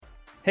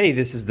Hey,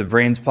 this is the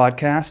Brains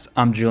Podcast.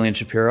 I'm Julian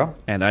Shapiro.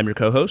 And I'm your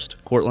co-host,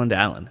 Cortland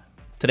Allen.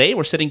 Today,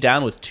 we're sitting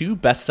down with two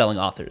best-selling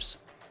authors.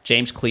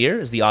 James Clear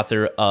is the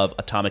author of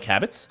Atomic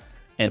Habits,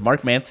 and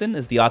Mark Manson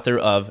is the author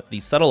of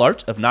The Subtle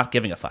Art of Not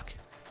Giving a Fuck.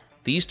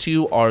 These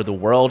two are the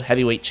world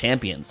heavyweight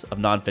champions of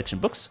nonfiction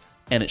books,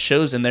 and it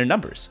shows in their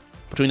numbers.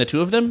 Between the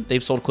two of them,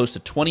 they've sold close to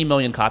 20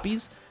 million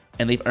copies,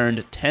 and they've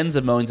earned tens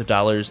of millions of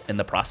dollars in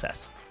the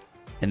process.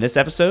 In this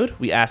episode,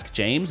 we ask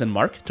James and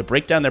Mark to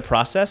break down their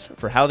process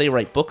for how they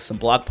write books and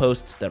blog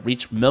posts that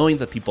reach millions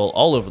of people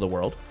all over the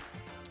world.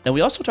 And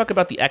we also talk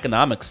about the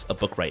economics of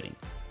book writing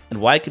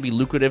and why it can be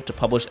lucrative to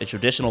publish a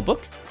traditional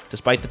book,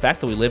 despite the fact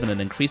that we live in an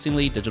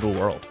increasingly digital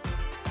world.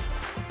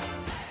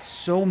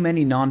 So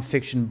many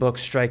nonfiction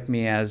books strike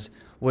me as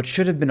what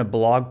should have been a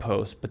blog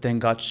post, but then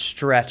got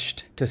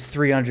stretched to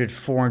 300,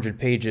 400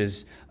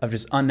 pages of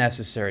just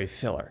unnecessary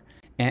filler.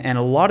 And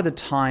a lot of the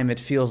time, it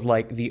feels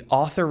like the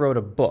author wrote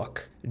a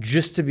book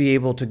just to be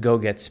able to go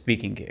get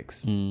speaking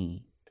gigs.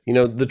 You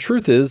know, the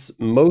truth is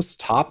most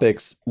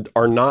topics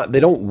they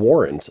don't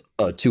warrant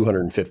a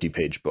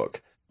 250-page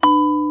book.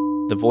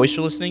 The voice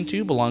you're listening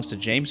to belongs to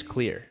James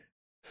Clear.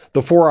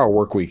 The 4-Hour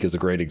Workweek is a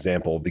great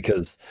example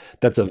because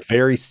that's a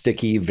very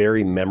sticky,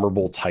 very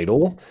memorable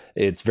title.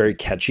 It's very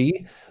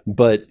catchy,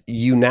 but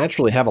you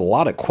naturally have a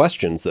lot of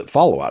questions that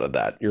follow out of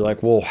that. You're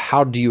like, well,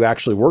 how do you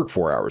actually work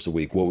 4 hours a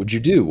week? What would you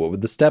do? What would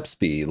the steps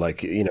be?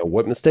 Like, you know,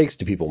 what mistakes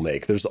do people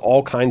make? There's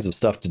all kinds of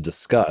stuff to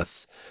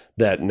discuss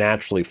that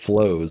naturally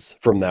flows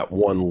from that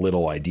one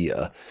little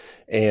idea.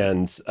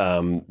 And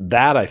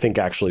that I think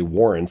actually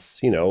warrants,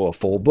 you know, a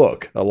full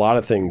book. A lot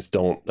of things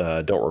don't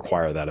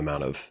require that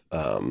amount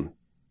of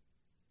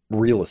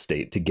real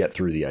estate to get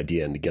through the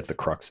idea and to get the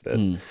crux of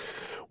it.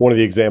 One of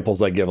the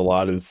examples I give a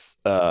lot is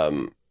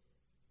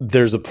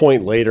there's a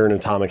point later in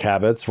Atomic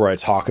Habits where I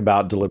talk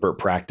about deliberate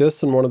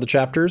practice in one of the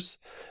chapters.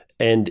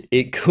 And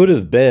it could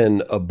have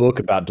been a book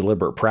about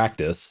deliberate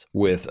practice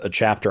with a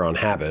chapter on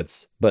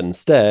habits, but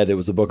instead it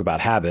was a book about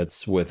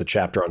habits with a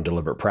chapter on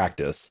deliberate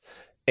practice.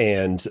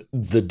 And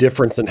the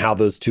difference in how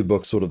those two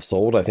books would have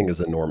sold, I think, is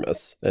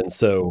enormous. And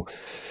so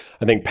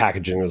I think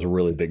packaging was a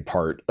really big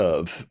part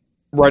of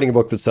writing a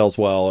book that sells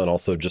well and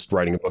also just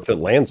writing a book that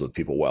lands with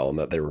people well and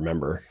that they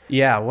remember.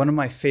 Yeah, one of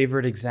my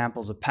favorite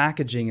examples of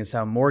packaging is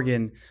how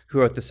Morgan, who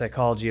wrote The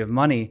Psychology of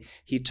Money,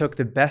 he took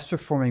the best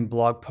performing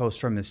blog posts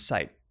from his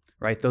site,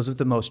 right? Those with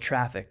the most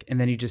traffic.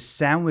 And then he just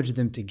sandwiched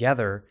them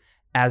together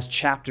as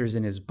chapters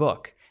in his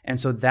book. And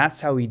so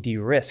that's how he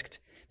de-risked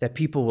that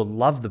people would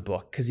love the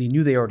book because he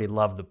knew they already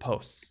loved the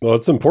posts. Well,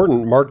 it's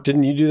important. Mark,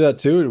 didn't you do that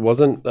too? It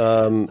wasn't,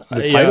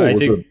 the title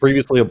was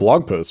previously a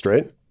blog post,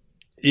 right?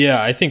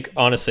 Yeah, I think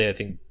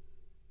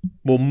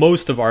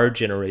most of our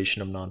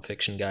generation of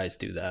nonfiction guys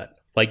do that.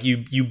 Like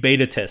you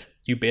beta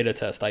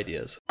test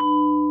ideas.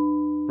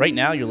 Right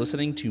now, you're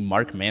listening to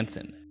Mark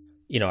Manson.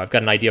 You know, I've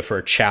got an idea for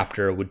a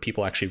chapter. Would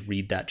people actually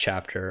read that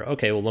chapter?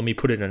 Okay, well, let me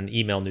put it in an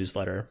email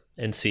newsletter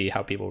and see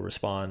how people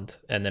respond.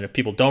 And then if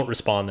people don't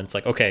respond, then it's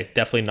like, okay,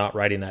 definitely not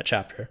writing that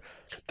chapter.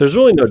 There's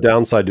really no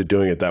downside to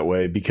doing it that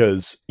way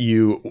because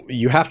you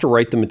have to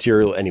write the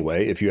material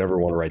anyway if you ever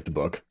want to write the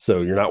book.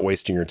 So you're not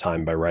wasting your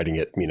time by writing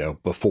it, you know,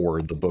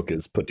 before the book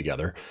is put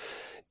together.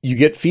 You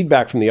get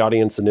feedback from the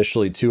audience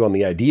initially too on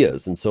the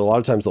ideas. And so a lot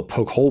of times they'll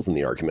poke holes in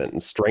the argument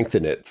and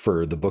strengthen it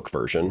for the book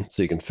version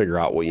so you can figure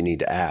out what you need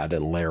to add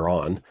and layer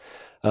on.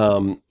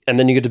 And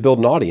then you get to build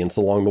an audience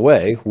along the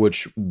way,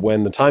 which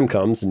when the time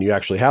comes and you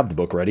actually have the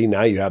book ready,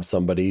 now you have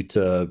somebody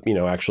to, you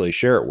know, actually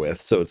share it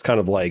with. So it's kind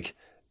of like,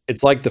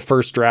 it's like the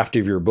first draft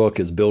of your book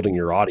is building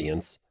your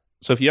audience.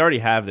 So if you already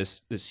have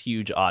this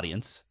huge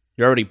audience,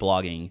 you're already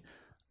blogging,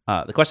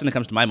 the question that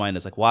comes to my mind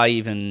is like, why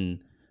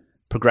even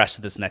progress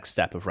to this next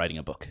step of writing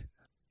a book?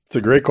 It's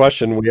a great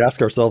question. We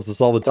ask ourselves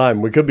this all the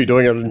time. We could be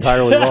doing it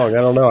entirely wrong.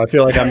 I don't know. I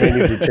feel like I may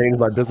need to change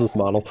my business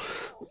model.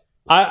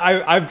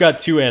 I've got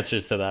two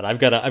answers to that. I've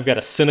got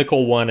a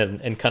cynical one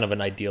and kind of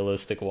an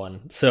idealistic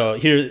one. So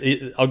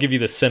here, I'll give you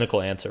the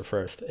cynical answer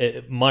first.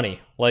 Money.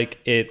 Like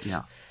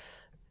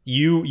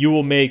you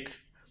will make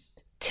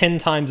 10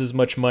 times as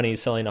much money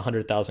selling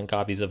 100,000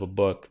 copies of a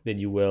book than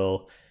you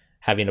will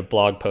having a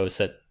blog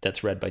post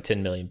that's read by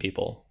 10 million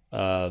people.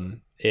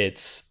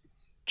 It's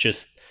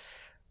just,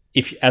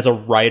 if as a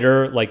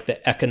writer, like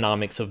the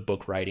economics of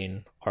book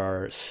writing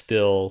are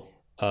still,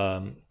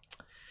 let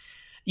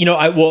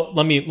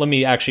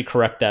me actually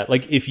correct that.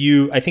 Like I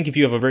think if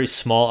you have a very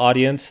small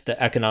audience,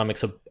 the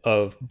economics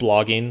of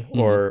blogging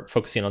or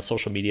focusing on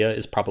social media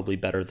is probably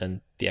better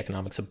than the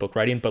economics of book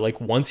writing. But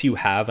like once you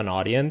have an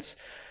audience,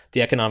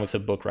 the economics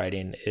of book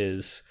writing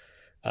is,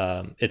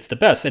 it's the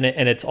best. And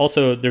it's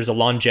also, there's a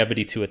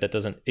longevity to it that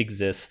doesn't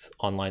exist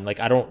online. Like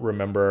I don't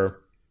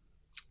remember,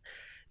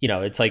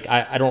 it's like,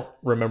 I don't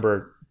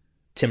remember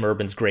Tim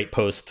Urban's great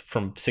post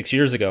from 6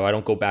 years ago. I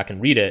don't go back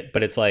and read it,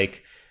 but it's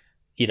like,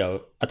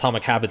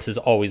 Atomic Habits is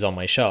always on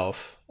my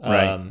shelf.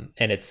 Right.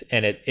 And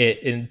it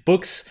in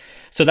books.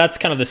 So that's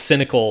kind of the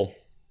cynical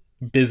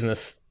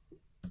business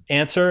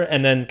answer.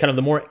 And then kind of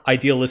the more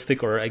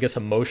idealistic or I guess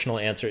emotional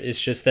answer is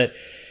just that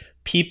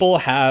people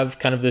have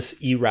kind of this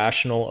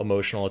irrational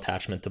emotional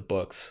attachment to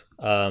books.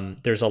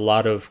 There's a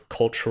lot of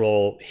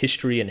cultural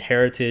history and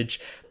heritage.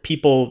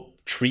 People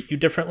treat you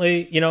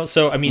differently,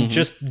 So, I mean,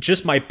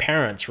 just my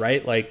parents,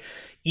 right? Like,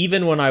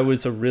 even when I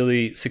was a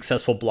really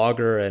successful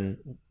blogger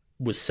and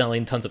was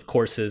selling tons of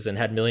courses and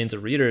had millions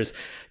of readers,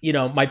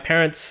 my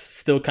parents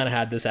still kind of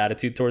had this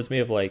attitude towards me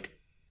of like,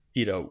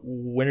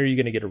 when are you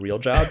going to get a real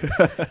job?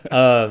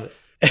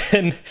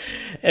 And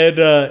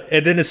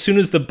then as soon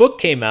as the book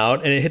came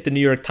out and it hit the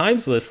New York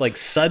Times list, like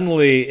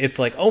suddenly it's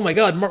like, oh my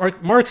God,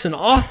 Mark's an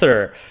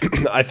author.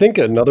 I think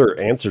another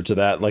answer to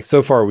that, like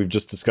so far we've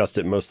just discussed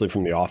it mostly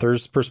from the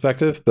author's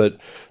perspective, but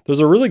there's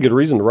a really good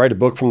reason to write a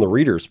book from the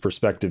reader's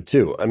perspective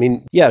too. I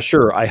mean, yeah,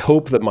 sure, I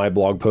hope that my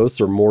blog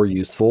posts are more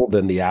useful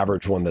than the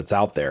average one that's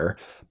out there,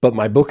 but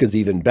my book is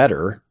even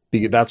better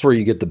because that's where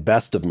you get the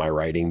best of my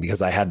writing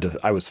because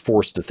I was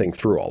forced to think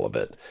through all of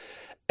it.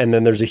 And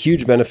then there's a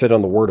huge benefit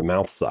on the word of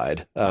mouth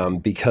side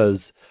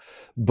because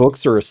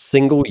books are a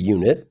single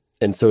unit.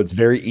 And so it's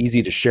very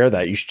easy to share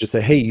that. You should just say,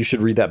 hey, you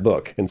should read that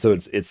book. And so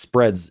it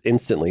spreads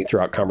instantly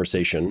throughout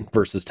conversation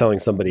versus telling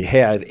somebody,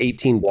 hey, I have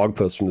 18 blog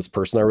posts from this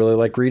person I really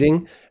like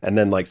reading. And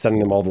then like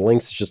sending them all the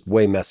links. It's just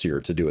way messier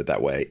to do it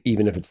that way,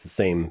 even if it's the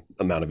same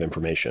amount of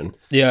information.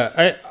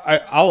 Yeah,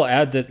 I'll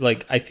add that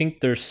like I think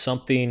there's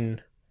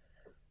something...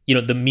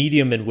 the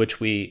medium in which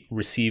we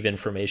receive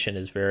information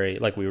is very,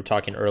 like we were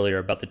talking earlier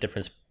about the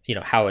difference,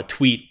 how a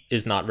tweet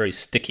is not very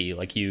sticky.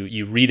 Like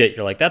you read it,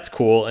 you're like, that's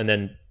cool. And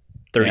then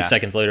 30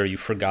 seconds later, you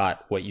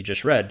forgot what you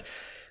just read.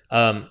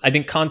 I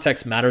think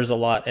context matters a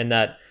lot, and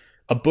that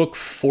a book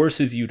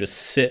forces you to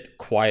sit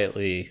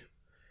quietly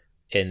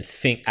and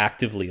think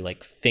actively,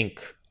 like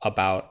think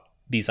about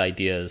these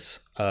ideas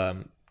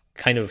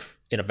kind of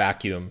in a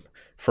vacuum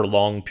for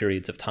long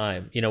periods of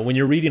time. When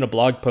you're reading a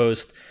blog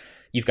post,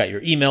 you've got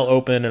your email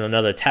open in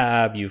another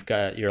tab. You've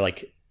got your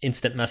like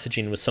instant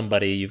messaging with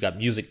somebody. You've got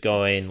music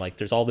going. Like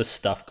there's all this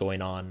stuff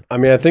going on. I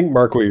mean, I think,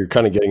 Mark, what you're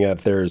kind of getting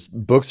at there is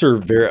books are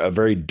a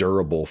very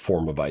durable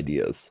form of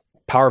ideas.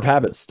 Power of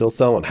Habits still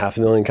selling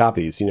 500,000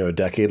 copies, a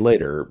decade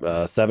later.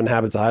 7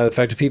 Habits of Highly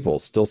Effective People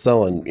still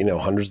selling,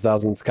 hundreds of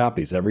thousands of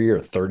copies every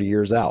year, 30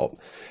 years out.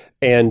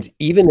 And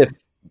even if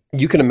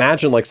you can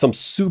imagine like some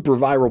super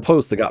viral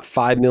post that got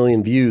 5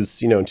 million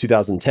views, in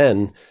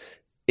 2010,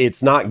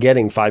 it's not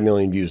getting 5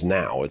 million views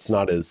now. It's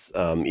not as,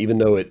 even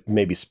though it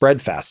maybe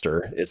spread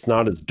faster, it's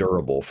not as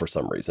durable for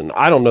some reason.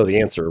 I don't know the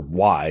answer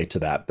why to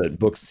that, but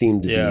books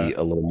seem to be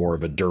a little more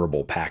of a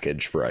durable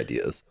package for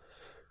ideas.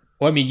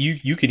 Well, I mean,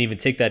 you can even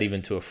take that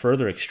even to a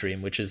further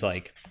extreme, which is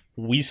like,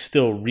 we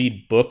still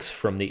read books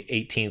from the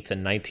 18th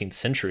and 19th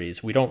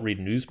centuries. We don't read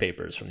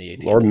newspapers from the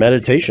 18th or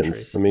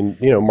meditations. I mean,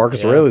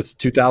 Marcus Aurelius,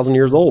 2,000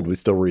 years old. We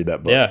still read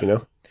that book,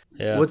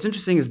 Yeah. What's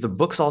interesting is the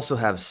books also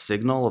have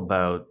signal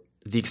about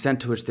the extent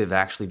to which they've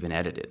actually been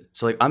edited.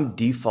 So like I'm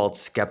default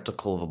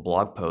skeptical of a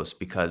blog post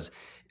because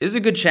there's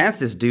a good chance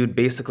this dude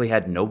basically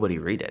had nobody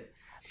read it.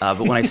 But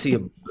when I see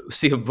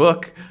a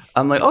book,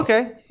 I'm like,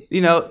 okay,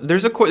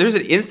 there's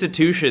an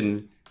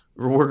institution,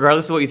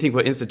 regardless of what you think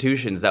about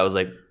institutions, that was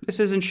like, this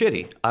isn't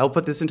shitty. I'll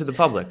put this into the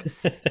public.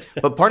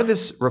 But part of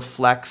this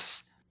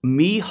reflects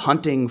me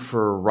hunting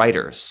for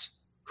writers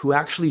who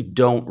actually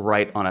don't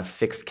write on a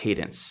fixed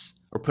cadence.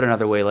 Or put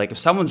another way, like if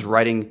someone's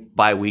writing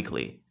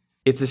bi-weekly,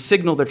 it's a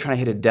signal they're trying to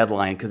hit a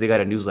deadline because they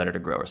got a newsletter to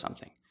grow or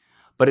something.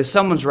 But if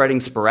someone's writing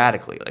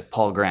sporadically, like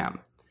Paul Graham,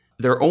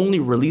 they're only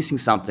releasing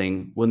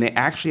something when they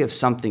actually have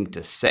something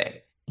to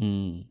say.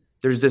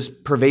 There's this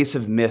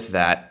pervasive myth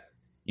that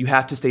you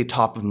have to stay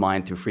top of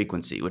mind through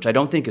frequency, which I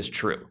don't think is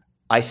true.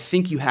 I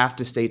think you have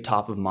to stay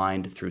top of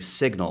mind through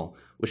signal,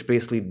 which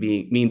basically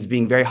means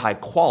being very high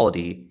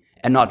quality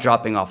and not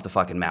dropping off the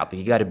fucking map. But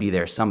you got to be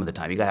there some of the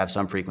time. You got to have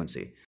some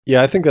frequency.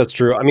 Yeah, I think that's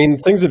true. I mean,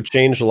 things have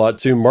changed a lot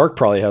too. Mark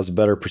probably has a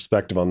better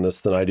perspective on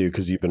this than I do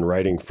because you've been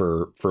writing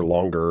for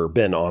longer,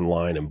 been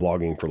online and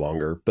blogging for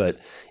longer. But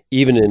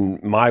even in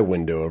my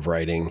window of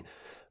writing,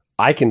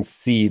 I can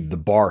see the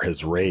bar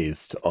has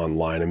raised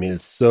online. I mean,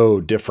 it's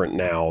so different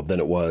now than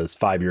it was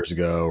 5 years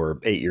ago or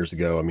 8 years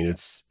ago. I mean,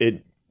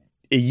 it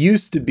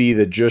used to be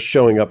that just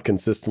showing up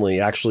consistently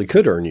actually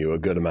could earn you a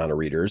good amount of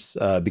readers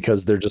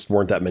because there just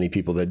weren't that many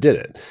people that did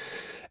it.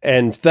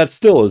 And there's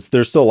still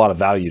a lot of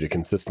value to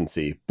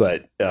consistency,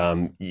 but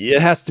it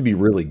has to be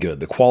really good.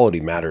 The quality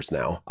matters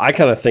now. I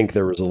kind of think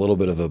there was a little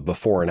bit of a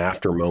before and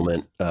after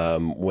moment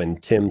when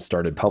Tim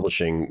started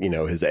publishing,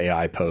 his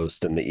AI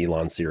post and the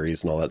Elon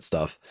series and all that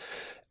stuff.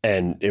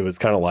 And it was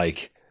kind of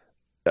like,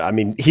 I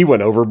mean, he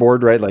went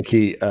overboard, right? Like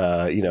he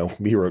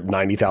wrote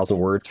 90,000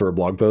 words for a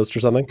blog post or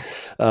something.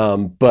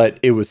 But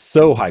it was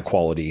so high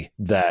quality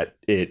that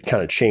it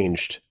kind of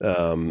changed,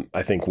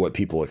 I think, what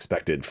people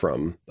expected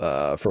from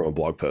a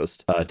blog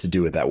post to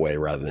do it that way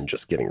rather than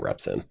just getting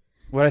reps in.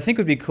 What I think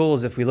would be cool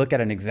is if we look at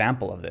an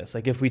example of this.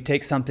 Like if we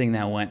take something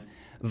that went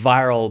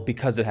viral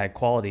because it had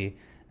quality.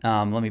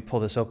 Let me pull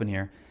this open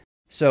here.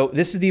 So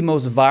this is the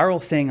most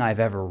viral thing I've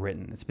ever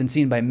written. It's been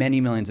seen by many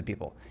millions of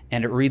people.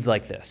 And it reads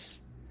like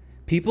this.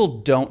 People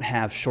don't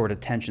have short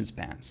attention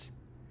spans.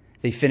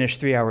 They finish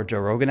 3-hour Joe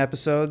Rogan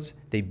episodes.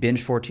 They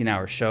binge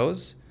 14-hour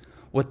shows.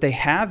 What they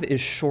have is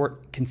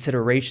short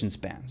consideration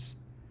spans.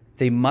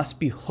 They must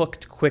be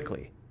hooked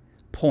quickly.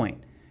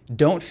 Point.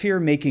 Don't fear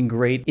making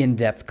great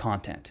in-depth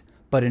content,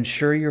 but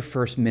ensure your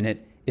first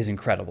minute is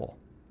incredible.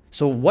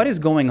 So what is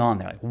going on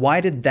there? Like,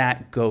 why did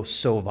that go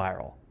so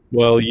viral?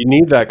 Well, you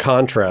need that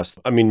contrast.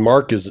 I mean,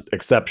 Mark is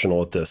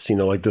exceptional at this.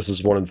 Like this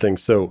is one of the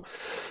things. So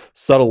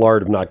subtle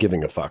art of not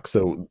giving a fuck.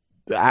 So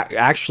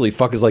actually,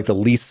 fuck is like the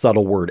least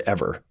subtle word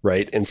ever,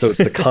 right? And so it's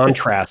the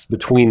contrast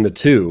between the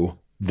two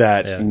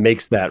that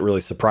makes that really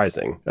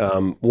surprising.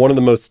 One of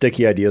the most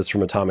sticky ideas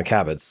from Atomic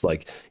Habits,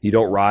 like you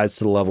don't rise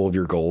to the level of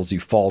your goals, you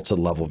fall to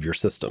the level of your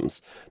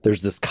systems.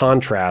 There's this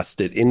contrast,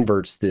 it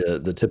inverts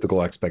the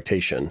typical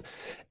expectation.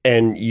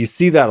 And you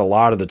see that a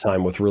lot of the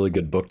time with really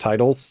good book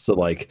titles. So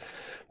like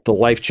the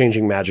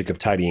life-changing magic of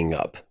tidying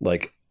up.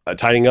 Like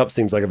tidying up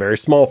seems like a very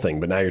small thing,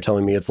 but now you're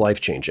telling me it's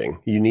life-changing.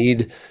 You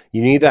need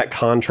that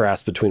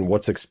contrast between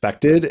what's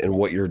expected and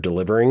what you're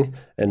delivering.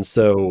 And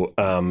so,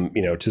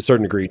 to a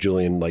certain degree,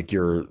 Julian, like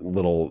your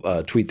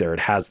little tweet there,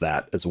 it has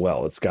that as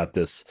well. It's got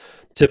this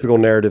typical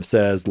narrative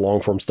says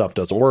long-form stuff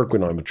doesn't work. We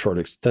don't have short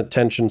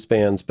attention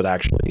spans, but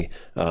actually,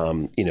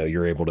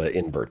 you're able to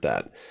invert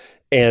that.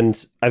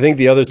 And I think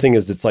the other thing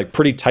is it's like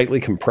pretty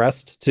tightly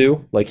compressed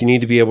too. Like you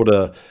need to be able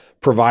to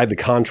provide the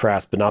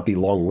contrast, but not be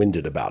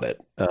long-winded about it.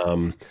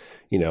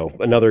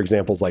 Another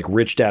example is like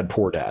Rich Dad,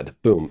 Poor Dad.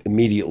 Boom.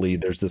 Immediately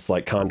there's this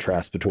like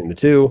contrast between the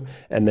two.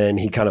 And then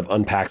he kind of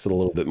unpacks it a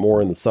little bit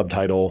more in the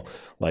subtitle,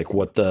 like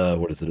what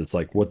is it? It's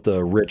like what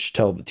the rich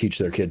teach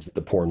their kids that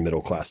the poor and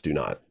middle class do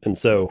not. And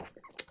so,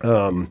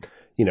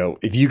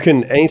 if you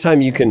can,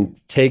 anytime you can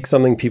take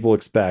something people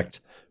expect,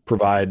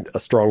 provide a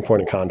strong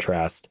point of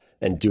contrast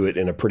and do it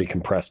in a pretty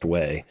compressed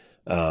way,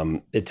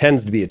 it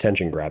tends to be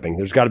attention grabbing.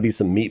 There's got to be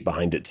some meat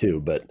behind it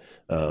too, but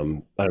I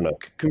don't know.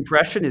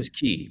 Compression is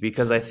key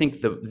because I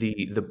think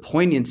the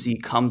poignancy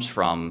comes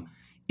from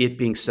it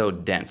being so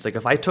dense. Like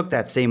if I took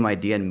that same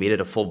idea and made it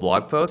a full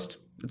blog post,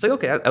 it's like,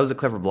 okay, that was a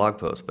clever blog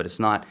post, but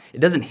it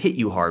doesn't hit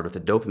you hard with a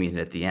dopamine hit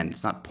at the end.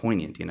 It's not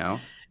poignant,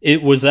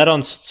 Was that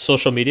on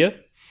social media?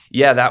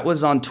 Yeah, that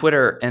was on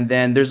Twitter. And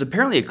then there's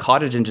apparently a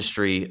cottage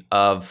industry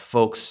of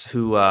folks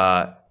who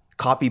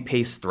copy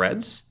paste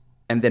threads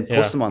and then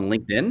post them on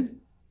LinkedIn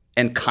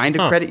and kind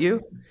of credit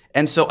you.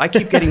 And so I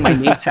keep getting my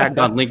name tagged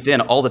on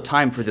LinkedIn all the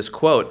time for this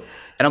quote.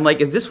 And I'm like,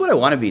 is this what I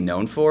want to be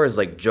known for? Is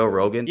like Joe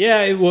Rogan?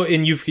 Yeah, well,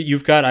 and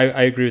you've got,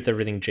 I agree with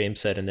everything James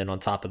said. And then on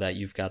top of that,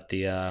 you've got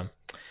the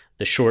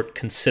short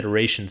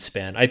consideration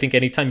span. I think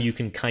anytime you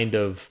can kind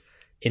of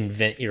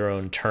invent your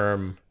own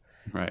term,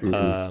 right?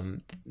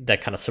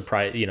 That kind of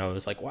surprise, it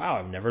was like, wow,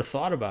 I've never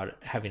thought about it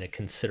having a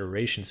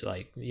consideration. So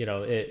like,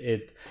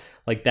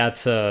 like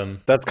that's kind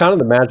of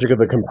the magic of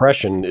the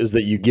compression is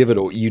that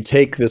you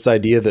take this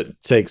idea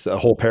that takes a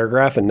whole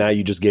paragraph and now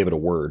you just gave it a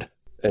word.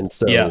 And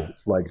so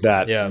like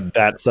that,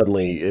 that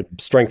suddenly it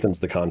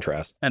strengthens the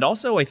contrast. And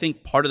also I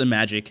think part of the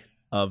magic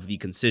of the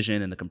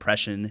concision and the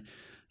compression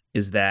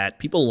is that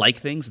people like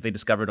things that they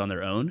discovered on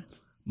their own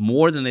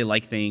more than they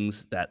like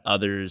things that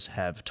others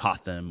have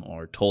taught them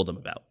or told them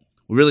about.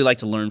 We really like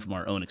to learn from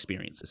our own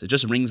experiences. It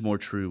just rings more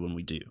true when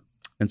we do.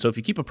 And so if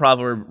you keep a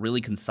proverb really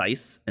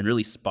concise and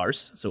really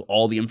sparse, so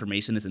all the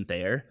information isn't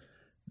there,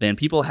 then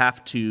people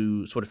have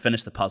to sort of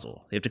finish the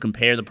puzzle. They have to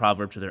compare the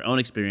proverb to their own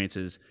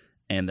experiences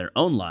and their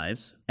own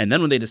lives. And then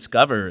when they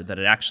discover that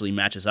it actually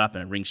matches up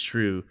and it rings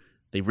true,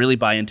 they really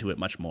buy into it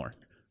much more.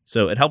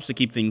 So it helps to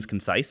keep things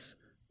concise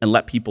and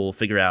let people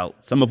figure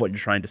out some of what you're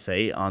trying to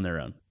say on their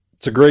own.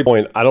 It's a great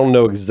point. I don't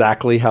know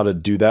exactly how to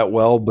do that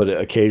well, but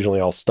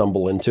occasionally I'll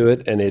stumble into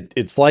it. And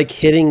it's like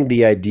hitting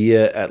the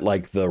idea at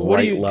like the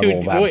right level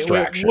of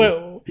abstraction.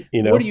 What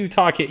are you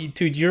talking,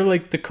 dude? You're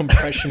like the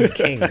compression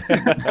king.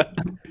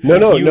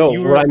 No.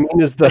 What I mean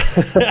is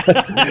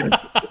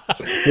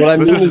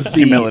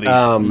humility.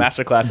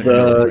 Masterclass in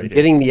humility.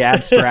 Getting the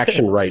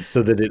abstraction right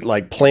so that it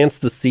like plants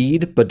the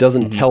seed, but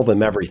doesn't tell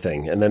them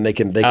everything. And then they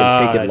can take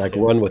it and like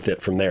run with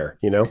it from there,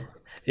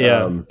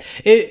 Yeah,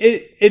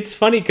 it's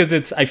funny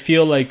because I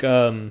feel like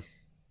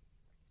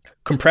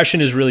compression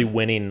is really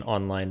winning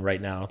online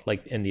right now,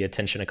 like in the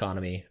attention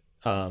economy.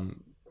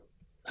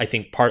 I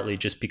think partly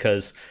just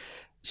because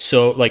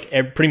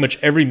pretty much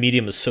every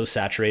medium is so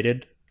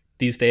saturated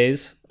these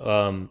days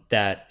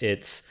that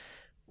it's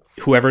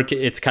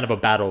kind of a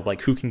battle of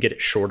like who can get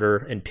it shorter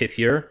and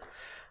pithier.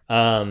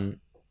 And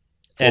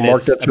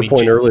Mark, that's your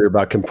point earlier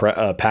about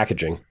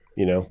packaging.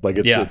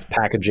 It's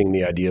packaging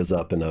the ideas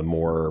up in a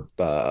more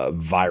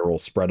viral,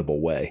 spreadable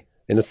way.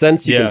 In a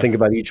sense, you can think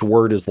about each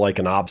word as like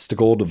an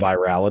obstacle to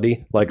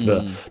virality. Like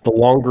the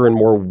longer and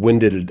more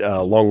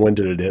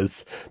long-winded it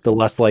is, the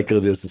less likely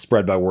it is to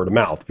spread by word of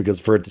mouth. Because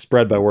for it to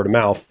spread by word of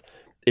mouth,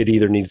 it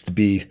either needs to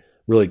be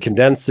really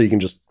condensed, so you can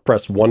just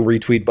press one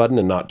retweet button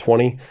and not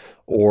 20,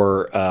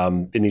 or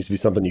it needs to be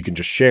something you can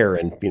just share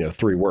in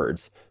 3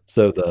 words.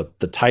 So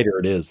the tighter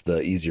it is,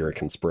 the easier it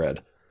can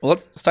spread. Well,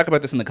 let's talk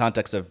about this in the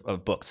context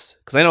of books,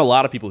 because I know a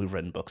lot of people who've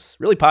written books,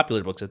 really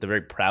popular books that they're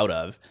very proud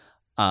of,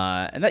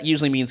 and that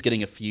usually means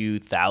getting a few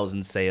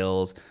thousand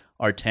sales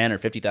are 10 or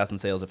 50,000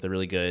 sales if they're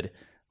really good.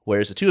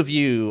 Whereas the two of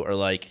you are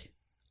like,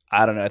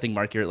 I don't know, I think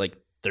Mark, you're at like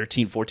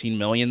 13, 14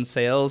 million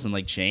sales, and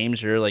like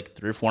James, you're like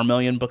 3 or 4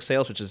 million book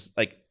sales, which is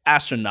like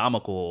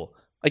astronomical,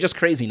 like just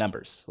crazy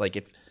numbers. Like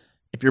if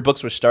your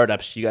books were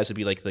startups, you guys would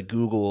be like the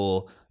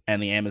Google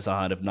and the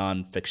Amazon of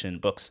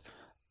nonfiction books.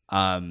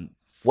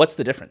 What's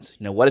the difference?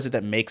 What is it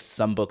that makes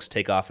some books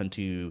take off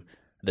into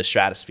the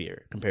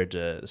stratosphere compared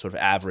to the sort of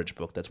average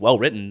book that's well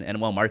written and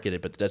well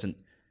marketed, but that doesn't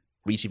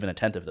reach even a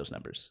tenth of those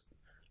numbers?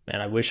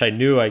 Man, I wish I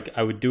knew.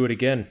 I would do it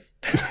again.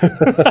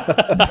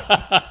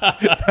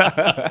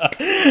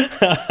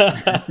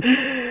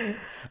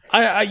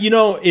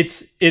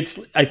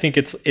 I think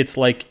it's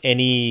like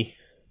any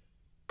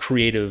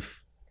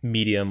creative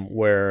medium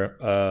where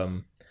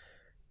the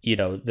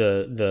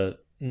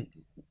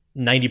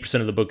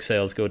 90% of the book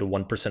sales go to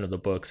 1% of the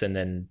books, and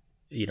then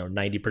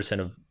 90%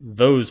 of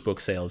those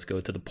book sales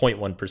go to the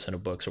 0.1%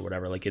 of books or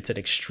whatever. Like it's an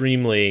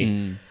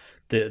extremely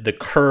the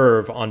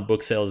curve on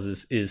book sales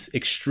is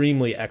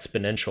extremely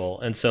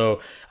exponential. And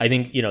so I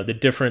think the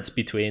difference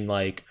between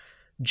like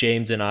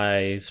James and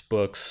I's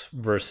books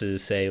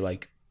versus say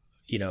like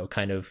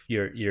kind of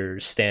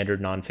your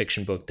standard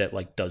nonfiction book that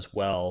like does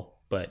well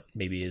but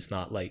maybe is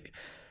not like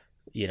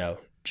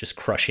just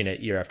crushing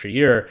it year after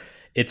year,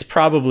 it's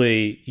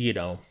probably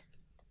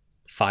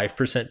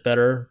 5%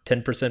 better,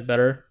 10%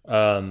 better,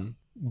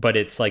 but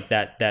it's like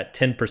that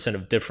 10%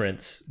 of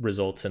difference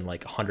results in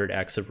like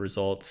 100x of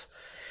results.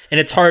 And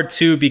it's hard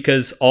too,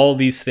 because all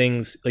these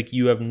things, like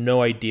you have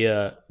no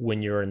idea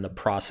when you're in the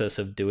process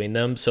of doing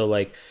them. So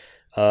like,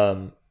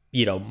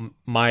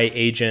 my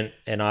agent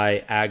and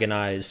I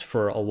agonized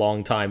for a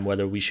long time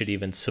whether we should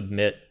even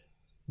submit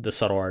The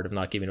Subtle Art of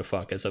Not Giving a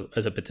Fuck as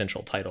a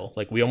potential title.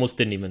 Like we almost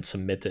didn't even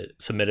submit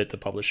it to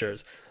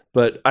publishers.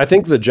 But I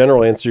think the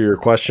general answer to your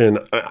question,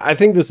 I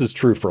think this is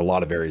true for a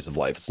lot of areas of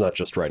life. It's not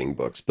just writing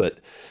books, but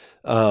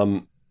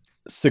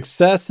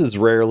success is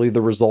rarely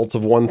the result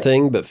of one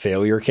thing, but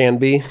failure can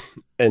be.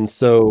 And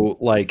so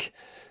like,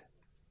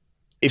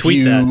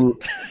 tweet that.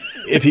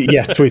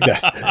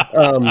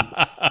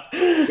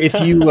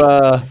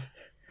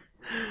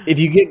 If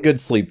you get good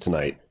sleep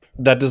tonight,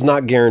 that does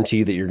not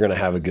guarantee that you're going to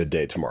have a good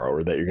day tomorrow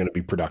or that you're going to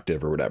be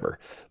productive or whatever.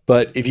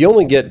 But if you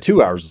only get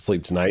 2 hours of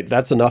sleep tonight,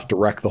 that's enough to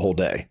wreck the whole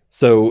day.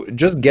 So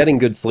just getting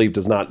good sleep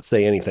does not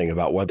say anything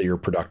about whether you're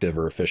productive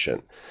or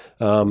efficient.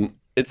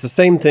 It's the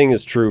same thing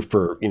is true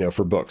for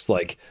books.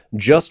 Like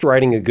just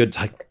writing a good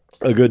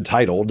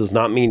title does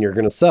not mean you're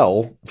going to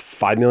sell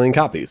 5 million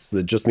copies.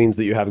 That just means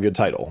that you have a good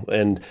title.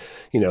 And,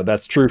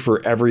 that's true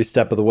for every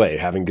step of the way,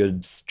 having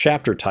good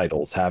chapter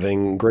titles,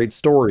 having great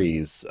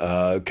stories,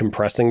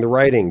 compressing the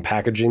writing,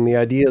 packaging the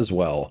ideas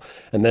well.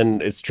 And then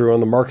it's true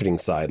on the marketing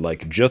side,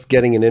 like just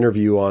getting an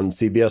interview on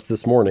CBS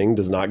This Morning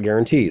does not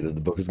guarantee that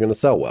the book is going to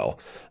sell well,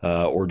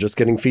 or just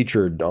getting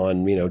featured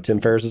on, Tim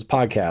Ferriss's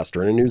podcast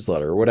or in a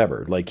newsletter or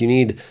whatever. Like you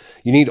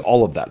need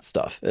all of that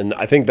stuff. And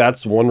I think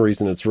that's one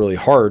reason it's really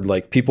hard.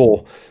 Like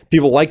people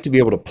like to be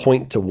able to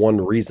point to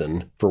one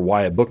reason for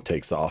why a book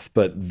takes off,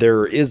 but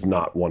there is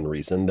not one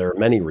reason. There are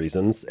many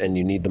reasons, and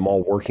you need them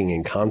all working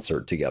in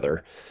concert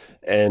together.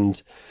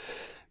 And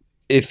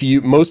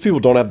most people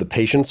don't have the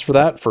patience for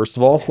that. First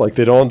of all, like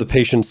they don't have the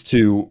patience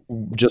to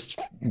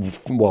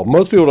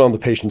most people don't have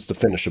the patience to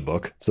finish a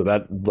book. So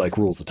that like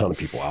rules a ton of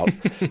people out.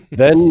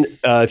 Then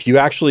if you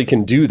actually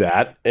can do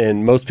that,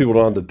 and most people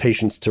don't have the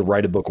patience to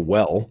write a book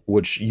well,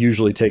 which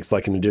usually takes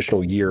like an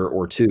additional year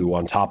or two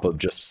on top of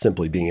just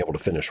simply being able to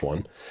finish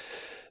one.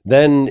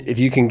 Then if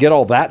you can get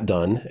all that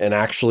done and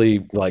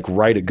actually like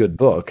write a good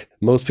book,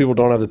 most people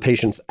don't have the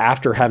patience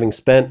after having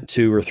spent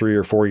 2 or 3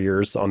 or 4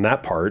 years on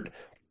that part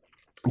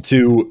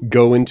to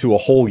go into a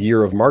whole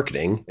year of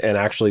marketing and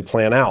actually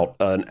plan out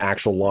an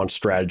actual launch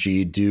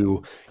strategy.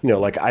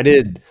 Like I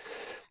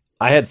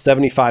had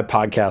 75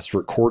 podcasts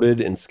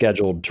recorded and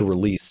scheduled to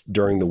release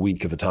during the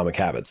week of Atomic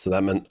Habits. So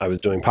that meant I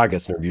was doing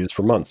podcast interviews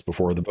for months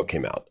before the book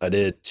came out. I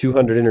did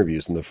 200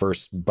 interviews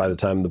by the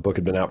time the book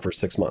had been out for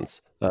 6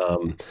 months.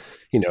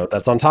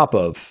 That's on top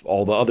of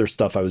all the other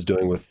stuff I was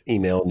doing with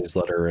email,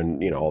 newsletter,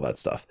 and, all that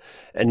stuff.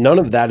 And none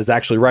of that is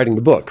actually writing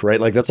the book, right?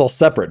 Like that's all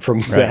separate from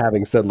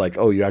having said like,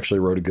 oh, you actually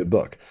wrote a good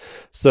book.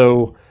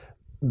 So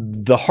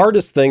the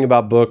hardest thing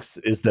about books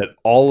is that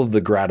all of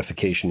the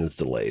gratification is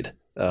delayed.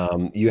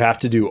 You have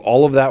to do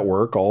all of that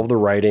work, all of the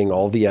writing,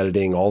 all of the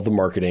editing, all of the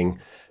marketing,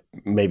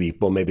 maybe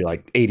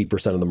like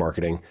 80% of the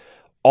marketing,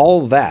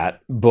 all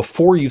that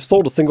before you've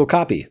sold a single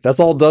copy. That's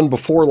all done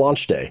before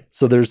launch day.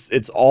 So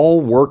it's all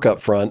work up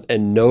front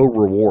and no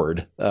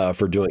reward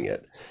for doing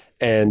it.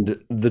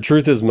 And the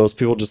truth is most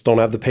people just don't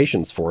have the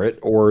patience for it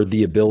or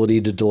the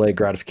ability to delay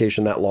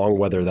gratification that long,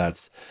 whether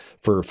that's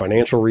for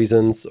financial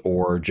reasons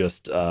or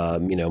just,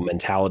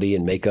 mentality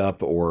and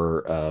makeup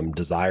or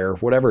desire,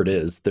 whatever it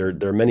is. There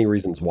are many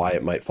reasons why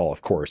it might fall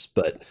off course,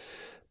 but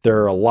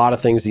there are a lot of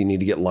things you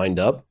need to get lined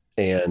up.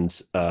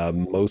 And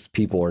most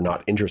people are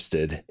not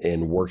interested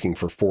in working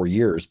for 4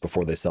 years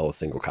before they sell a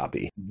single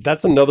copy.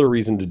 That's another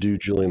reason to do,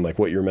 Julian, like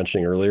what you were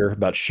mentioning earlier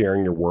about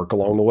sharing your work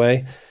along the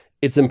way.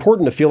 it's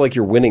important to feel like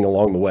you're winning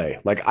along the way.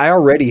 Like I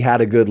already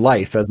had a good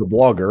life as a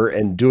blogger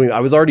and I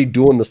was already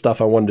doing the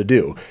stuff I wanted to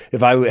do.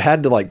 If I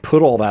had to like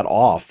put all that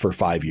off for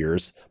 5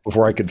 years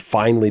before I could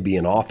finally be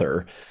an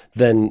author,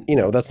 then,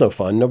 that's no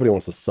fun. Nobody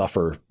wants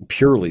to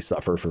purely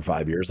suffer for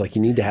 5 years. Like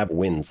you need to have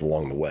wins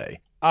along the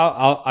way.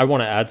 I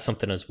want to add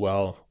something as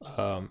well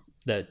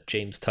that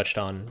James touched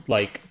on.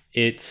 Like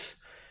it's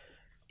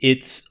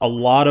a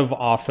lot of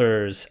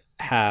authors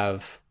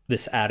have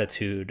this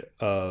attitude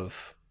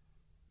of,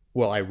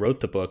 well, I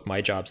wrote the book,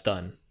 my job's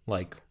done.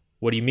 Like,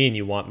 what do you mean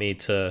you want me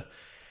to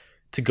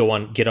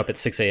get up at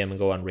 6 a.m. and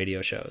go on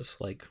radio shows?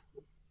 Like,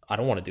 I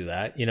don't want to do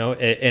that,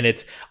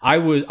 And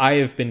I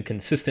have been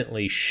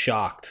consistently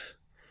shocked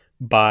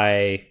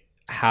by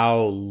how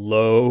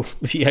low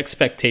the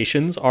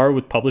expectations are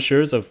with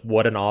publishers of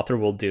what an author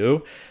will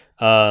do.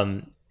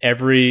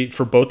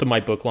 For both of my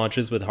book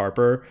launches with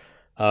Harper,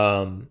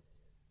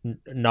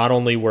 not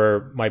only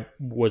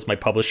was my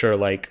publisher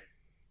like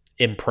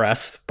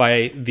impressed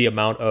by the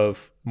amount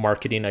of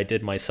marketing I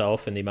did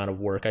myself and the amount of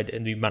work I did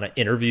and the amount of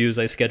interviews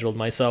I scheduled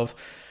myself,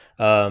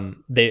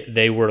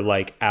 they were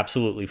like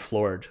absolutely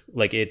floored.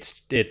 Like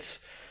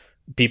it's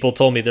people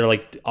told me, they're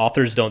like,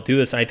 authors don't do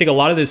this. And I think a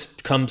lot of this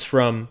comes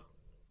from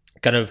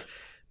kind of,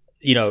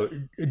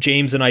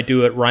 James and I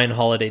do it, Ryan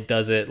Holiday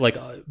does it, like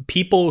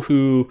people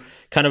who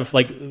kind of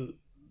like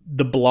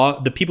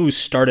the people who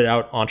started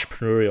out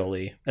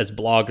entrepreneurially as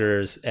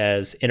bloggers,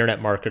 as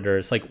internet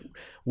marketers, like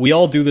we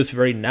all do this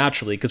very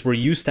naturally because we're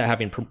used to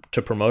having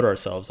to promote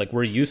ourselves. Like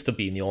we're used to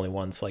being the only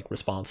ones like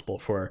responsible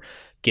for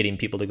getting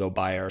people to go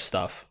buy our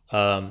stuff.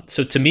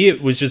 So to me,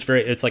 it was just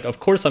it's like, of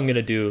course I'm going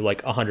to do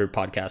like 100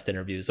 podcast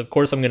interviews. Of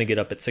course I'm going to get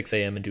up at 6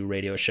 a.m. and do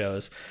radio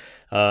shows.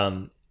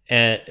 But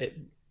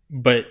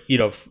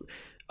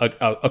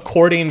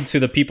according to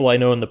the people I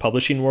know in the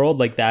publishing world,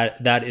 like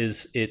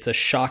it's a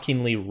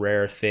shockingly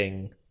rare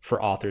thing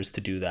for authors to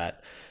do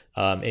that.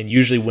 And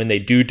usually when they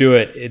do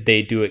it,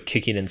 they do it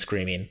kicking and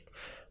screaming.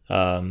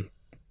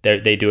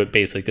 They do it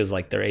basically because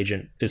like their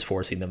agent is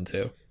forcing them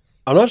to.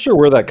 I'm not sure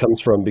where that comes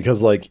from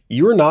because like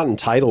you are not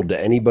entitled to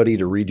anybody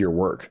to read your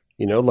work.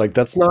 Like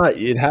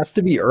it has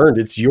to be earned.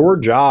 It's your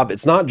job.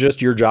 It's not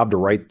just your job to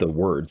write the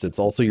words. It's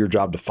also your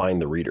job to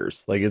find the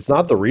readers. Like it's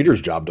not the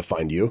reader's job to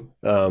find you.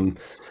 So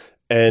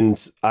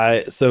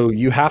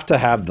you have to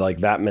have like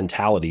that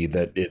mentality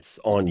that it's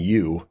on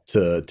you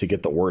to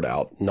get the word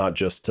out, not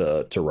just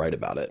to write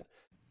about it.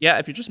 Yeah,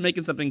 if you're just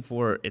making something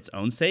for its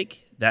own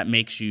sake, that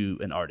makes you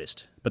an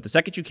artist. But the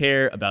second you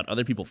care about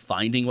other people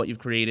finding what you've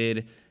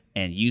created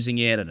and using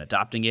it and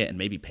adopting it and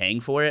maybe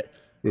paying for it,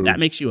 that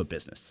makes you a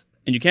business.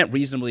 And you can't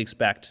reasonably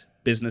expect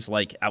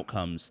business-like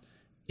outcomes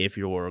if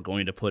you're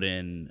going to put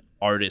in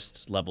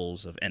artist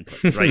levels of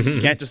input, right? You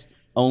can't just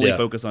only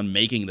focus on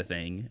making the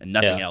thing and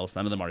nothing else,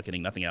 none of the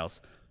marketing, nothing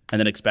else,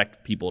 and then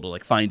expect people to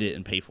like find it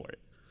and pay for it.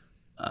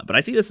 But I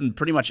see this in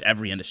pretty much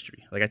every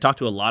industry. Like I talk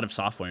to a lot of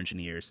software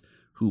engineers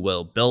who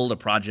will build a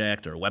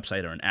project or a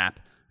website or an app,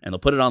 and they'll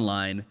put it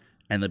online,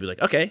 and they'll be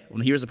like, okay,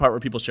 well, here's the part where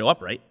people show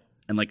up, right?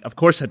 And like, of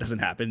course that doesn't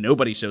happen.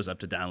 Nobody shows up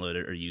to download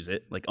it or use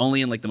it. Like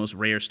only in like the most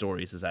rare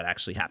stories does that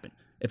actually happen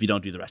if you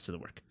don't do the rest of the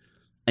work.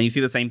 And you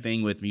see the same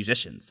thing with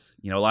musicians.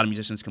 A lot of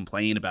musicians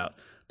complain about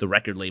the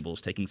record labels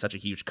taking such a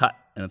huge cut.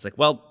 And it's like,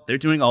 well, they're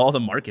doing all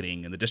the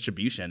marketing and the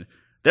distribution.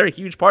 They're a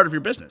huge part of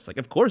your business. Like,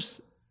 of course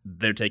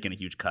they're taking a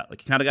huge cut.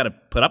 Like you kind of got to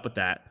put up with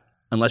that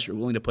unless you're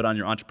willing to put on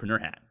your entrepreneur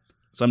hat.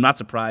 So I'm not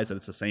surprised that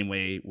it's the same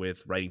way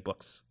with writing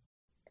books.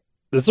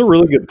 This is a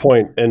really good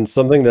point, and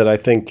something that I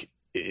think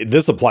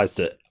this applies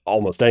to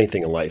almost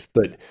anything in life.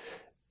 But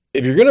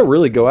if you're going to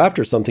really go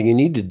after something, you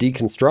need to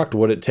deconstruct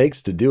what it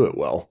takes to do it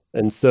well.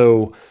 And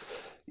so,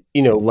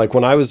 like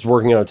when I was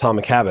working on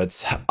Atomic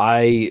Habits,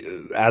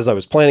 as I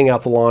was planning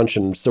out the launch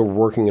and still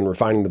working and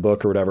refining the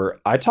book or whatever,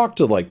 I talked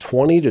to like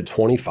 20 to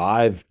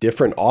 25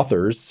 different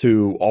authors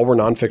who all were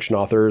nonfiction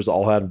authors,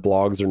 all had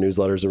blogs or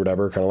newsletters or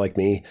whatever, kind of like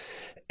me.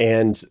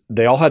 And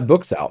they all had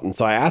books out. And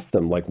so I asked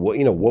them like,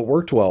 what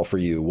worked well for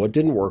you? What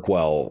didn't work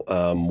well?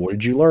 What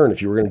did you learn?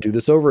 If you were going to do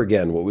this over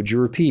again, what would you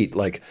repeat?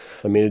 Like,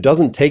 I mean, it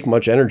doesn't take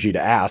much energy to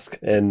ask,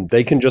 and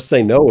they can just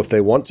say no if they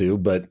want to,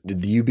 but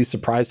you'd be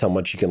surprised how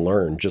much you can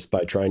learn just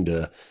by trying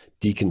to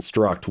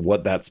deconstruct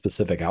what that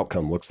specific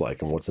outcome looks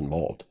like and what's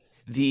involved.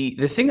 The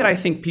thing that I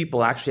think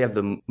people actually have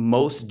the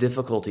most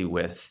difficulty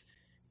with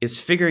is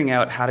figuring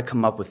out how to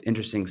come up with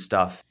interesting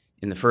stuff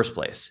in the first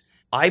place.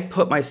 I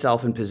put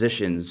myself in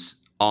positions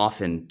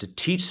often to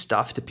teach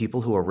stuff to people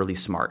who are really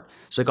smart.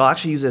 So like I'll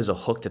actually use it as a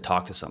hook to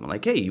talk to someone.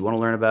 Like, hey, you want to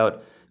learn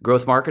about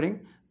growth marketing?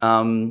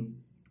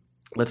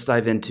 Let's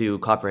dive into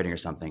copywriting or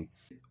something.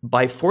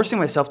 By forcing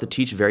myself to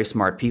teach very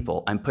smart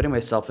people, I'm putting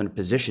myself in a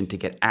position to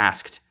get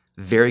asked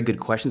very good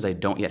questions I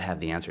don't yet have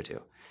the answer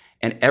to.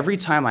 And every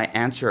time I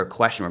answer a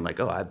question where I'm like,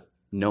 oh, I have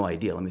no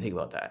idea, let me think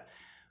about that.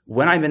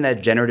 When I'm in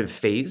that generative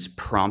phase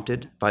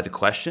prompted by the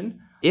question,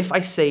 if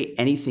I say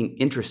anything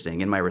interesting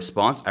in my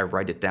response, I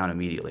write it down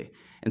immediately.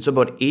 And so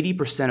about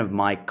 80% of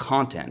my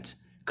content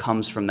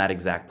comes from that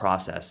exact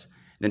process.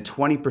 Then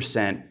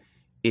 20%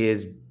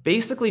 is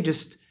basically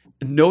just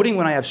noting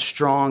when I have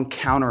strong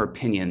counter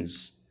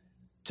opinions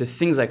to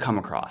things I come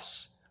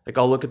across. Like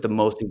I'll look at the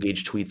most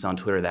engaged tweets on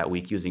Twitter that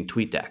week using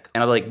TweetDeck,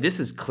 and I'll be like, this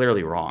is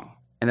clearly wrong.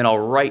 And then I'll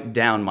write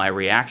down my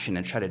reaction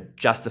and try to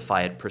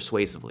justify it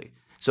persuasively.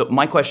 So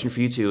my question for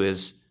you two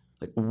is,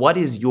 like, what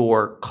is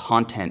your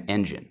content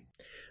engine?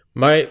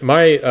 I've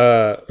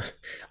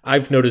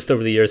noticed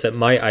over the years that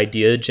my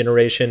idea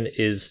generation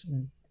is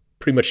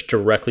pretty much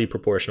directly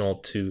proportional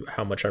to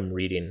how much I'm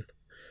reading.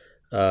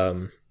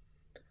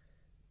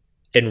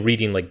 And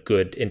reading like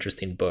good,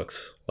 interesting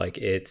books. Like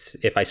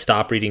if I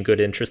stop reading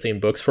good, interesting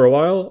books for a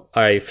while,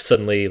 I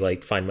suddenly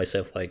like find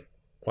myself like,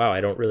 wow,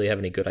 I don't really have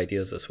any good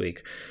ideas this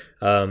week.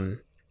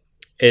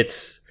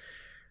 It's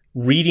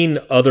reading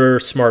other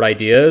smart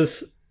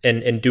ideas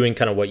and doing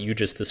kind of what you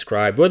just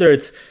described, whether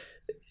it's,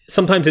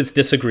 sometimes it's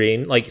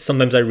disagreeing. Like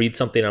sometimes I read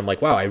something and I'm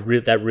like, wow,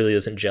 that really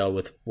doesn't gel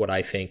with what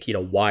I think,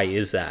 why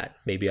is that?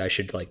 Maybe I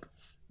should like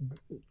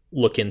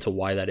look into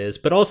why that is.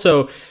 But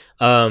also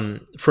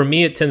for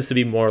me, it tends to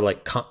be more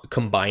like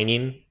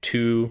combining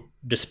two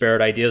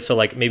disparate ideas. So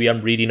like maybe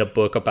I'm reading a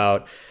book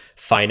about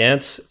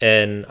finance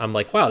and I'm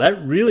like, wow,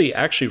 that really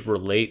actually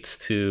relates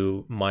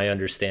to my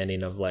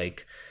understanding of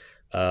like,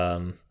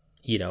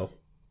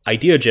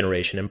 idea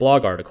generation and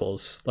blog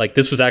articles. Like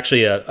this was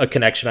actually a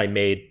connection I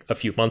made a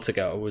few months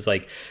ago. It was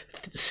like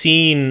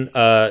seeing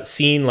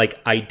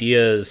like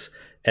ideas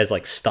as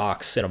like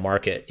stocks in a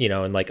market,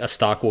 and like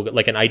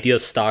an idea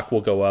stock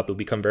will go up, it'll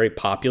become very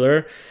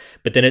popular,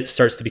 but then it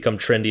starts to become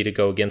trendy to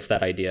go against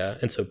that idea.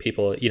 And so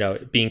people,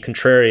 being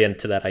contrarian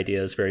to that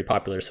idea is very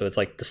popular. So it's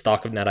like the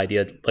stock of that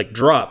idea like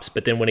drops,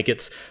 but then when it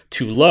gets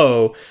too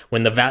low,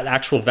 when the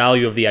actual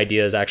value of the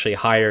idea is actually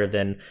higher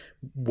than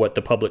what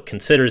the public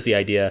considers the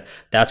idea,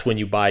 that's when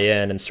you buy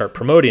in and start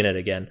promoting it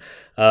again.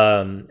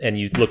 And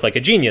you look like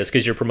a genius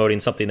because you're promoting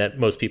something that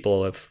most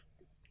people have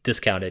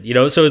discounted,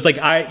 so it's like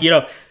I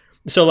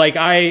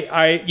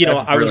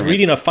was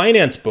reading a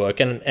finance book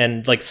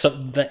and like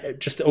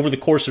just over the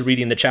course of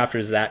reading the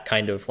chapters, that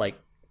kind of like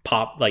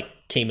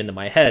came into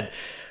my head.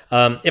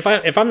 If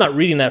I'm not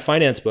reading that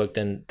finance book,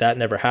 then that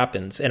never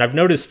happens. And I've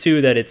noticed too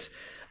that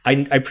I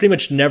pretty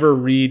much never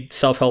read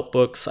self-help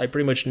books. I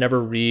pretty much never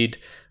read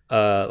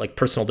like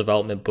personal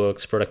development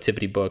books,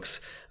 productivity books,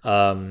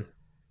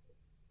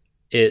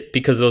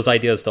 because those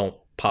ideas don't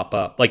pop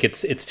up. Like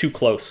it's too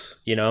close,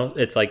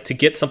 it's like to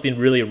get something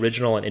really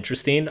original and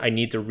interesting, I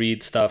need to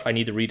read stuff. I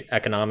need to read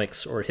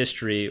economics or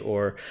history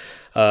or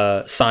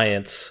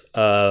science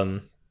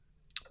or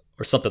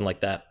something like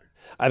that.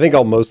 I think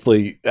I'll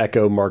mostly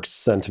echo Mark's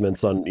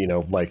sentiments on,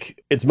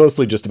 like it's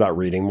mostly just about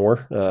reading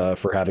more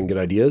for having good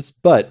ideas.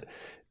 But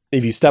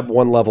if you step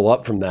one level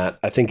up from that,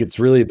 I think it's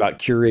really about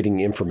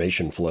curating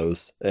information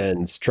flows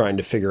and trying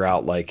to figure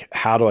out like,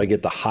 how do I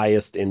get the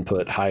highest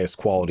input, highest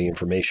quality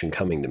information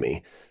coming to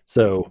me?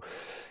 So,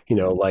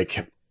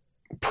 like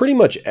pretty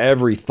much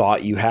every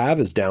thought you have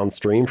is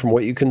downstream from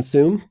what you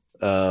consume,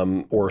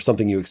 or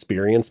something you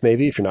experience,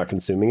 maybe if you're not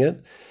consuming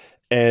it.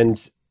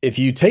 And if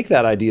you take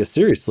that idea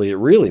seriously, it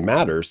really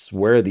matters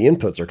where the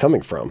inputs are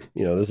coming from.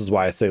 This is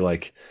why I say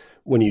like,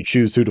 when you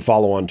choose who to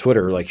follow on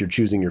Twitter, like you're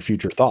choosing your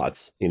future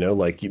thoughts,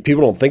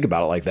 people don't think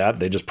about it like that.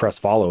 They just press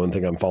follow and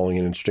think I'm following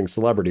an interesting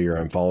celebrity or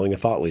I'm following a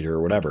thought leader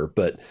or whatever.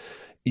 But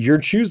you're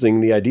choosing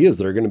the ideas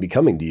that are going to be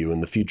coming to you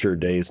in the future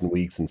days and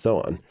weeks and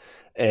so on.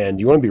 And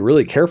you want to be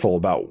really careful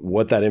about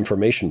what that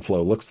information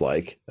flow looks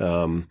like.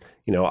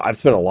 I've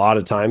spent a lot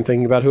of time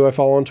thinking about who I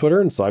follow on Twitter.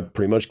 And so I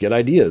pretty much get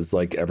ideas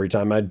like every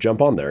time I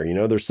jump on there,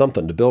 there's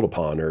something to build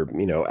upon or,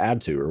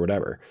 add to or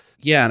whatever.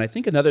 Yeah, and I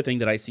think another thing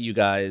that I see you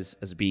guys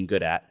as being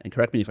good at, and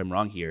correct me if I'm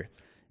wrong here,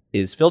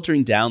 is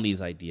filtering down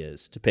these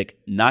ideas to pick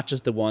not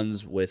just the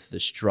ones with the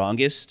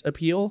strongest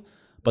appeal,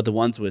 but the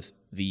ones with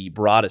the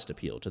broadest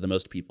appeal to the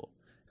most people.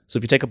 So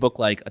if you take a book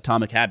like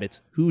Atomic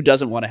Habits, who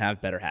doesn't want to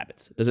have better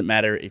habits? It doesn't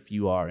matter if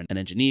you are an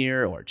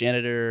engineer or a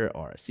janitor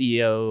or a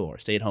CEO or a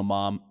stay-at-home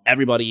mom.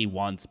 Everybody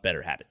wants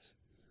better habits.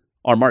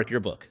 Or Mark,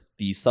 your book,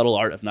 The Subtle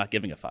Art of Not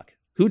Giving a Fuck.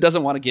 Who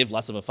doesn't want to give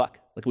less of a fuck?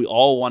 Like we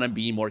all want to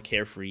be more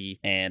carefree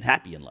and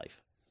happy in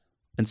life.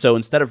 And so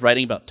instead of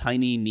writing about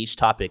tiny niche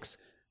topics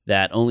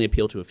that only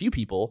appeal to a few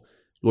people,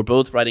 we're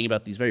both writing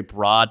about these very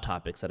broad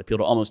topics that appeal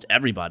to almost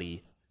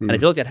everybody. And I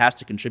feel like that has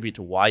to contribute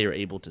to why you're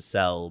able to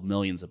sell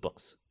millions of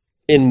books.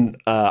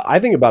 I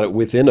think about it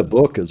within a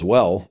book as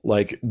well.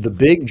 Like the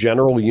big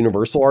general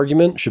universal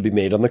argument should be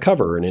made on the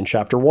cover and in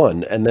chapter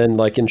 1. And then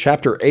like in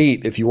chapter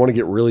 8, if you want to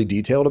get really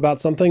detailed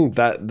about something,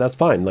 that's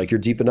fine. Like you're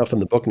deep enough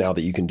in the book now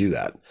that you can do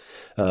that.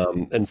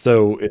 And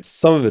so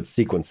some of it's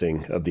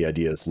sequencing of the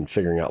ideas and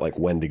figuring out like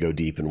when to go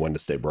deep and when to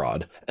stay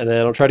broad. And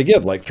then I'll try to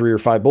give like 3 or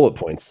 5 bullet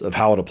points of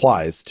how it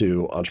applies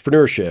to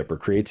entrepreneurship or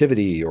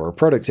creativity or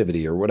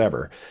productivity or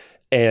whatever.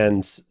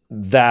 And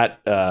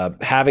that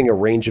having a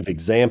range of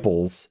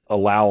examples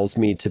allows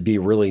me to be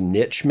really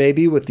niche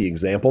maybe with the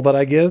example that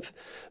I give.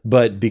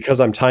 But because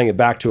I'm tying it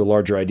back to a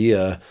larger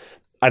idea,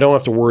 I don't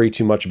have to worry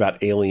too much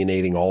about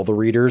alienating all the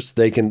readers.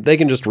 They can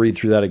just read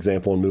through that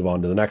example and move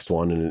on to the next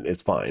one and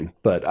it's fine.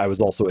 But I was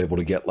also able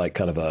to get like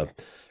kind of a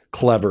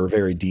clever,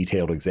 very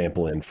detailed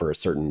example in for a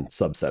certain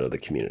subset of the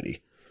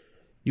community.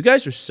 You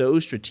guys are so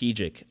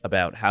strategic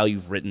about how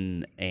you've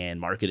written and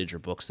marketed your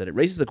books that it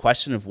raises the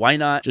question of why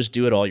not just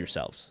do it all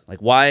yourselves? Like,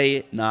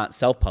 why not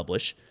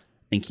self-publish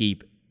and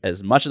keep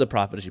as much of the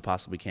profit as you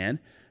possibly can,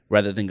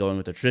 rather than going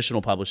with a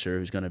traditional publisher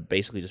who's going to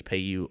basically just pay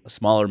you a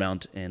smaller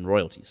amount in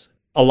royalties?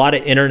 A lot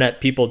of internet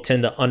people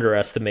tend to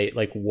underestimate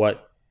like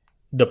what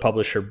the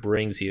publisher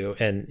brings you.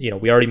 And, you know,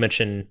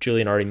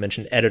 Julian already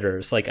mentioned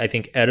editors. Like, I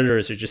think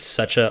editors are just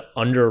such a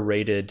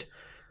underrated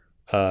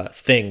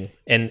thing,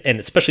 and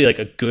especially like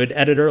a good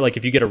editor. Like,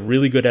 if you get a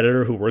really good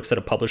editor who works at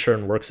a publisher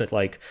and works at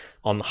like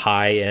on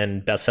high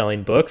end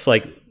best-selling books,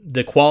 like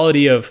the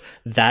quality of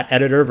that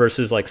editor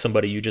versus like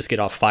somebody you just get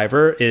off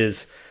Fiverr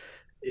is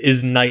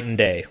night and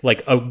day.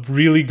 Like, a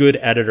really good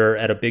editor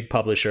at a big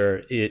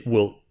publisher, it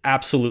will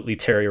absolutely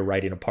tear your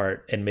writing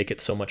apart and make it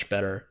so much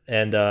better.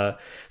 And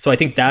so I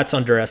think that's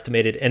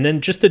underestimated. And then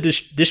just the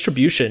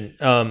distribution,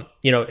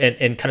 you know,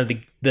 and kind of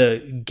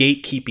the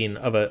gatekeeping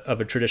of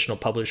a traditional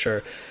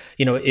publisher.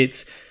 You know,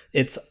 it's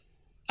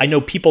I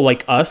know people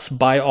like us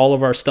buy all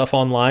of our stuff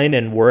online,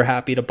 and we're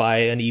happy to buy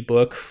an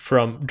ebook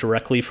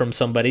directly from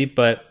somebody,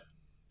 but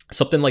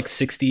something like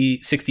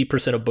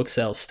 60% of book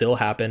sales still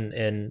happen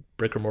in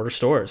brick or mortar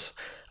stores.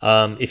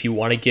 If you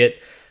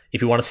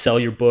want to sell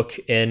your book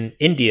in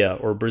India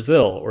or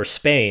Brazil or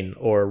Spain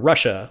or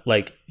Russia,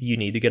 like, you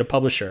need to get a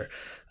publisher.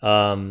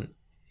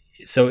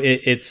 So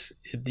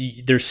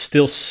there's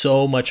still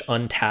so much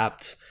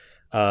untapped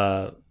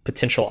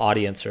potential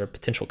audience or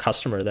potential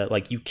customer that,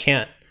 like, you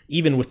can't,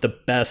 even with the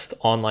best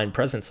online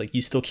presence, like,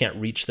 you still can't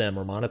reach them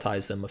or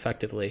monetize them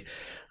effectively.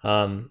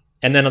 And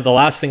then the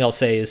last thing I'll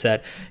say is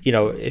that, you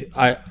know,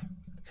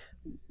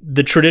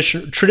 the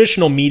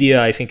traditional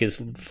media, I think,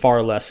 is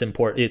far less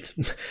important.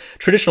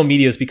 Traditional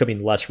media is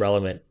becoming less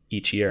relevant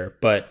each year,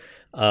 but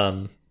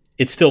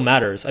it still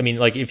matters. I mean,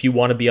 like, if you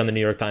want to be on the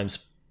New York Times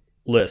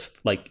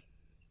list, like,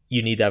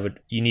 you need to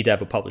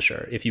have a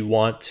publisher. If you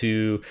want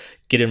to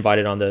get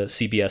invited on the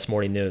CBS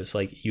Morning News,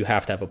 like, you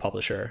have to have a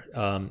publisher.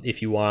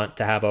 If you want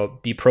to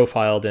be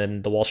profiled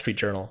in the Wall Street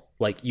Journal,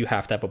 like, you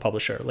have to have a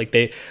publisher. Like,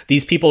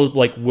 these people,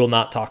 like, will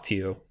not talk to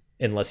you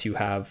unless you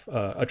have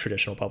a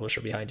traditional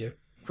publisher behind you.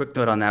 Quick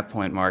note on that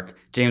point, Mark.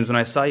 James, when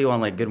I saw you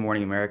on like Good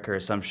Morning America or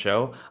some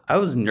show, I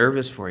was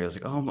nervous for you. I was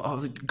like,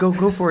 oh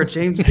go for it,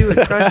 James, do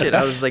it, crush it.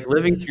 I was like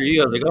living through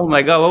you. I was like, oh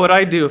my God, what would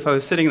I do if I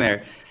was sitting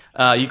there?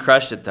 You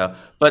crushed it though.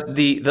 But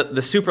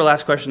the super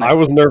last question. I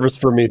was nervous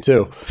for me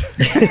too.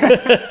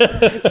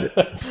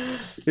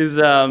 Is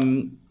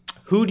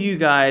who do you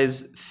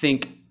guys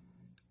think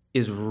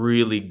is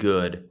really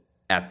good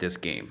at this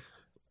game?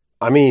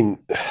 I mean,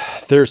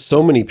 there's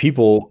so many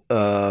people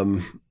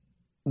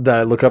that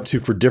I look up to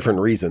for different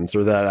reasons,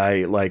 or that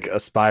I like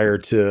aspire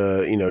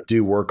to, you know,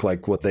 do work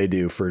like what they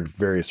do for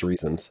various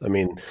reasons. I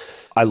mean,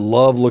 I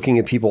love looking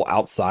at people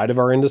outside of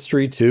our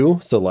industry too.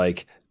 So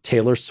like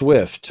Taylor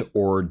Swift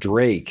or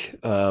Drake,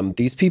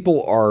 these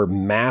people are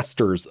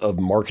masters of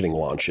marketing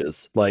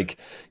launches. Like,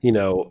 you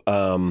know,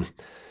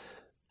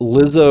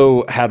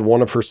 Lizzo had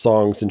one of her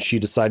songs and she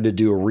decided to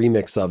do a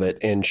remix of it,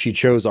 and she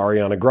chose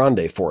Ariana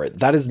Grande for it.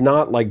 That is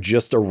not like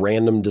just a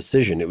random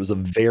decision. It was a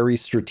very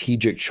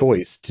strategic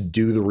choice to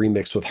do the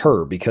remix with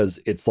her, because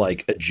it's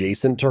like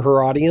adjacent to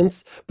her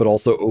audience, but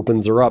also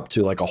opens her up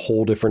to like a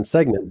whole different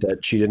segment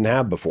that she didn't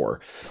have before.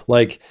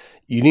 Like,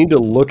 you need to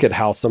look at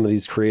how some of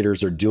these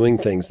creators are doing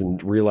things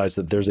and realize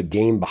that there's a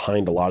game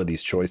behind a lot of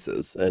these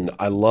choices. And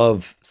I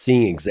love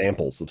seeing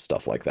examples of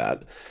stuff like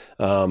that.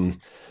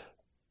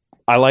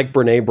 I like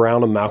Brené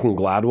Brown and Malcolm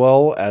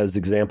Gladwell as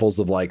examples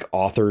of like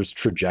authors'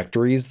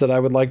 trajectories that I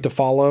would like to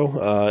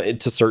follow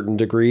to certain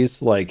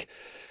degrees. Like,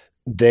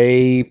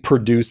 they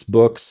produce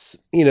books,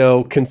 you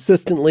know,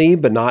 consistently,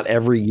 but not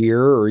every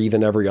year or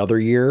even every other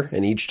year.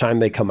 And each time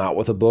they come out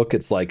with a book,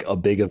 it's like a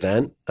big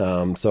event.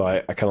 So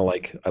I kind of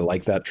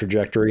like that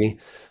trajectory.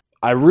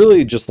 I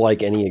really just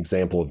like any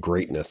example of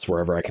greatness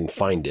wherever I can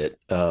find it.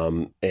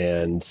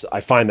 And I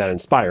find that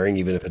inspiring,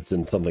 even if it's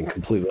in something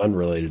completely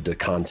unrelated to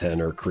content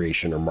or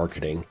creation or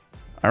marketing.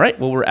 All right.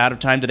 Well, we're out of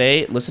time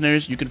today.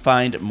 Listeners, you can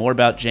find more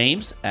about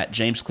James at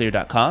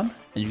jamesclear.com,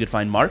 and you can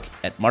find Mark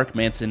at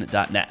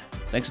markmanson.net.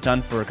 Thanks a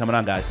ton for coming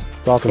on, guys.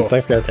 It's awesome. Cool.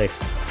 Thanks, guys. Thanks.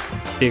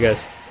 See you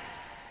guys.